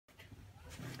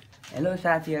Hello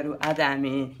साथीहरु, आज हामी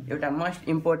एउटा मोस्ट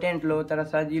इम्पोर्टेन्ट लो तर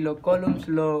सजिलो कोलम्ब्स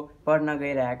लो पढ्न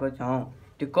गइरहेको छौं।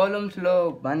 त्यो कोलम्ब्स लो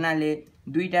भन्नाले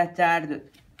दुईटा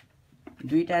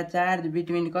चार्ज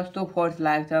बिट्विन कस्तो फोर्स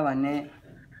लाग्छ भन्ने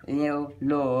यो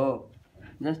लो हो।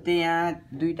 जस्तै यहाँ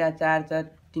दुईटा चार्ज छ,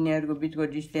 तिनीहरुको बीचको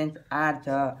डिस्टेन्स r छ।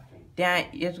 त्यहाँ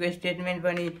यसको स्टेटमेन्ट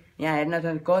पनि यहाँ हेर्न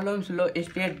सक्छ। कोलम्ब्स लो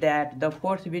state that the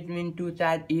force between two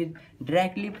charge is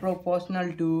directly proportional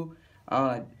two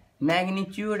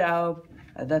magnitude of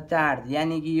the charge,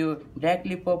 यानी कि यो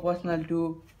directly proportional two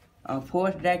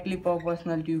force directly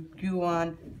proportional two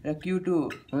q1 र q2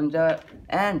 हुन्छ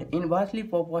and inversely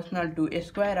proportional two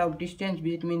square of distance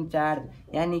between charge,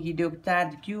 यानी कि त्यो charge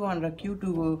q1 र q2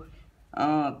 को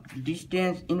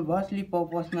डिस्टेन्स इन्भर्सली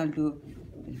प्रोपोर्शनल टू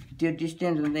त्यो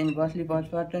डिस्टेन्स हुन्छ, इन्भर्सली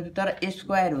प्रोपोर्शनल तर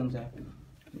स्क्वायर हुन्छ।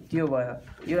 त्यो भयो।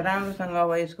 यो राम्रोसँग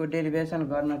अब यसको डेरिभेसन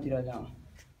गर्नतिर जाउँ।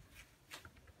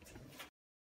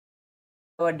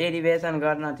 अब डेरिभेसन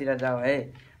गर्नतिर जाऊ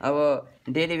है। अब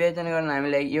डेरिभेसन गर्न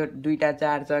हामीलाई यो दुईटा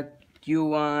चार्ज छ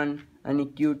q1 अनि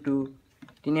q2,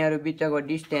 तिनीहरु बीचको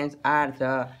डिस्टेन्स r छ।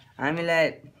 हामीलाई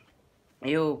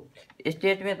यो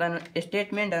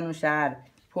स्टेटमेन्ट अनुसार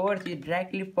force is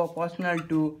directly proportional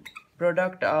two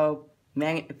product of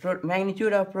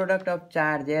magnitude of product of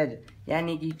charges,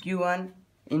 यानी कि q1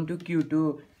 into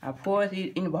q2। Force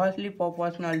is inversely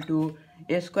proportional two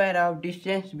square of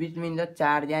distance between the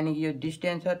charge, यानी कि यो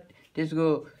डिस्टेन्स छ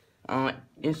त्यसको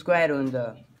स्क्वायर हुन्छ,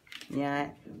 यहाँ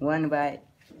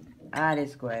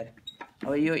 1/r²।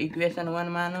 अब यो इक्वेसन 1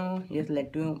 मानौँ, यसलाई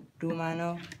 2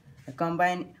 मानौँ।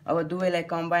 कम्बाइन, अब दुवैलाई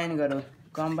कम्बाइन गरौँ।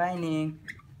 कम्बाइनिङ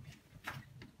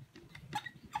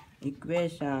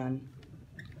इक्वेसन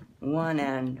 1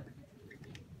 and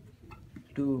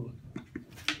 2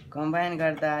 कम्बाइन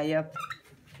गर्दा f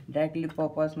directly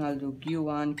proportional two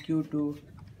q1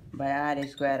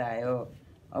 q2/r² आयो।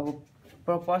 अब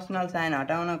प्रोपोर्शनल साइन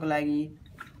हटाउनको लागि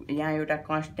यहाँ एउटा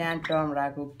कन्स्ट्यान्ट टर्म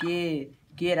राखौ, k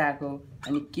राखौ,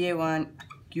 अनि k1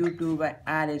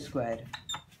 q2/r²,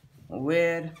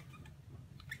 where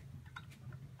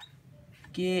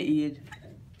k is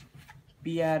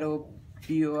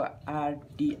PROPORTIO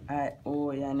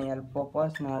यानी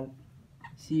प्रोपोर्शनल,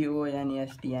 CO यानी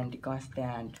ST यानी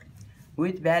constant,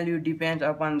 with value depends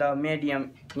upon the medium.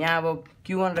 यहाँ अब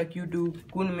q1 र q2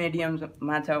 कुन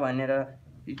मिडियममा छ भनेर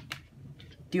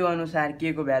त्यो अनुसार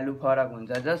के को भ्यालु फरक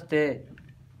हुन्छ।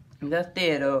 जस्तै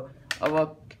हेरौ, अब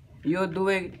यो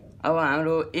दुवै अब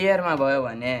हाम्रो एयरमा भयो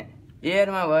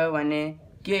भने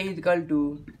k इक्वल टु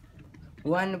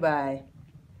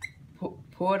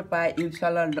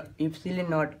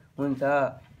 1/4πε0 हुन्छ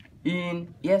इन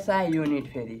SI युनिट।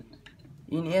 फेरि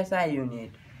इन SI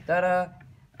युनिट, तर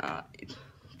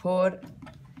फॉर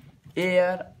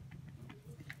एयर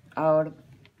और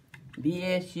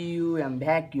VACUM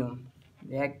भ्याक्युम,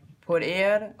 फॉर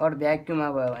एयर और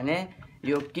भ्याक्युममा भयो भने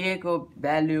यो k को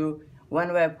भ्यालु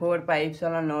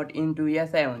 1/4πε0 इन्टु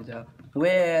SI हुन्छ,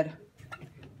 वेयर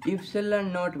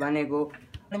ε0 भनेको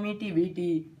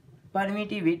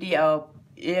पर्मिटिभिटी अफ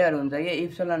एयर हुन्छ के।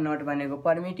 ε0 भनेको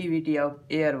पर्मिटिभिटी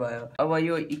अफ एयर भयो। अब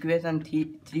यो इक्वेसन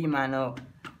 3 मानौ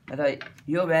र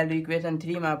यो भ्यालु इक्वेसन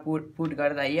 3 मा पुट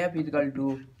गर्दा f इक्वल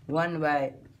टु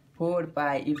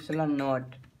 1/4πε0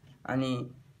 अनि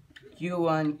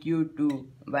q1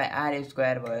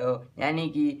 q2/r² भयो, यानी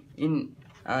कि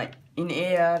इन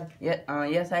एयर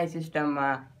SI सिस्टममा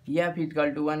f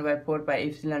equal to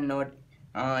 1/4πε0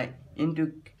 into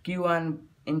q1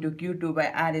 into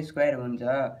q2/r² हुन्छ।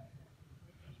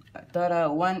 तर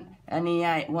 1 अनि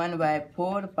यहाँ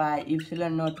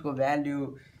 1/4πε0 को भ्यालु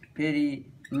फेरि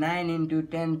 9 into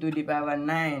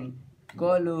 10⁹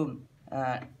 column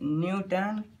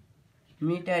newton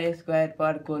metre square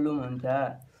पर कोलुम हुन्छ।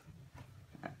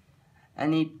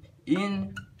 अनि in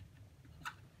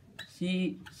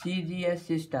CGS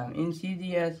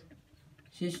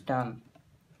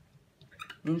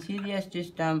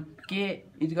system k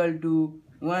equal to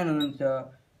 1 हुन्छ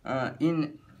इन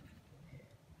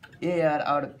एयर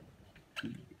और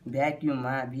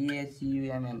भ्याक्युममा,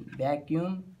 VACUM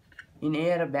भ्याक्युम, इन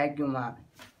एयर भ्याक्युममा।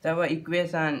 तब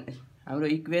हाम्रो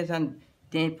इक्वेसन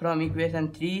त्यही फ्रम इक्वेसन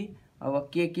 3 अब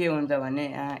के हुन्छ भने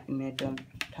मेटम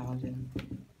ठाउँ छैन।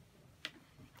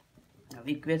 अब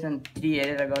इक्वेसन 3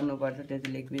 हेरेर गर्नुपर्छ,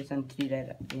 त्यसैले इक्वेसन 3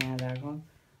 यहाँ राखौँ।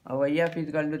 अब f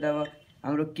इक्वल टु तब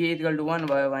हाम्रो k इक्वल टु 1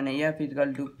 भयो भने f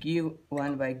equal to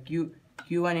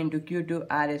q1 into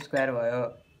q2/r² भयो।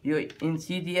 यो इन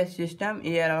CGS सिस्टम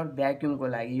एयर और भ्याक्युमको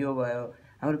लागि यो भयो।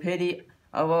 हाम्रो फेरि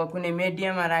अब कुनै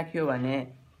मिडियममा राख्यो भने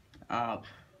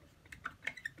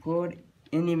फॉर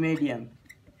एनी मिडियम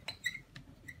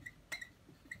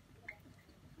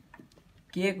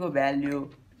k को भ्यालु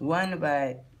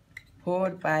 1/4 4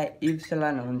 पाई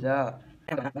इप्सिलन हुन्छ।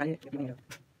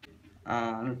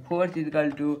 फोर्स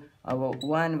इक्वल टु अब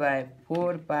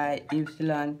 1/4 पाई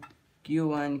इप्सिलन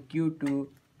Q1 Q2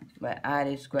 by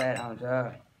R square आउँछ।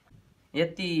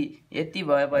 यति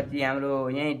भएपछि हाम्रो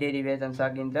यही डेरिभेसन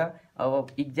सकिन्छ। अब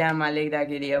इक्जाममा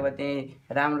लेख्दाखेरि अब त्यही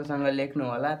राम्रोसँग लेख्नु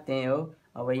होला, त्यही हो।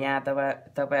 अब यहाँ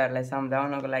तपाईहरुलाई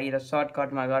सम्झाउनको लागि र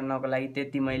सर्टकटमा गर्नको लागि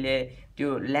त्यति मैले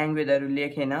त्यो ल्याङ्ग्वेजहरु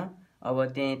लेखेन। अब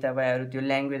त्यही तपाईहरु त्यो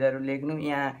ल्याङ्ग्वेजहरु लेख्नु।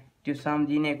 यहाँ त्यो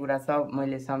सम्झिने कुरा सब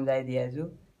मैले सम्झाइदिएको छु।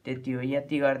 त्यति हो।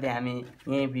 यति गर्दै हामी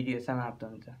यही भिडियो समाप्त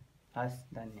हुन्छ। हस्,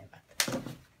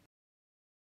 धन्यवाद।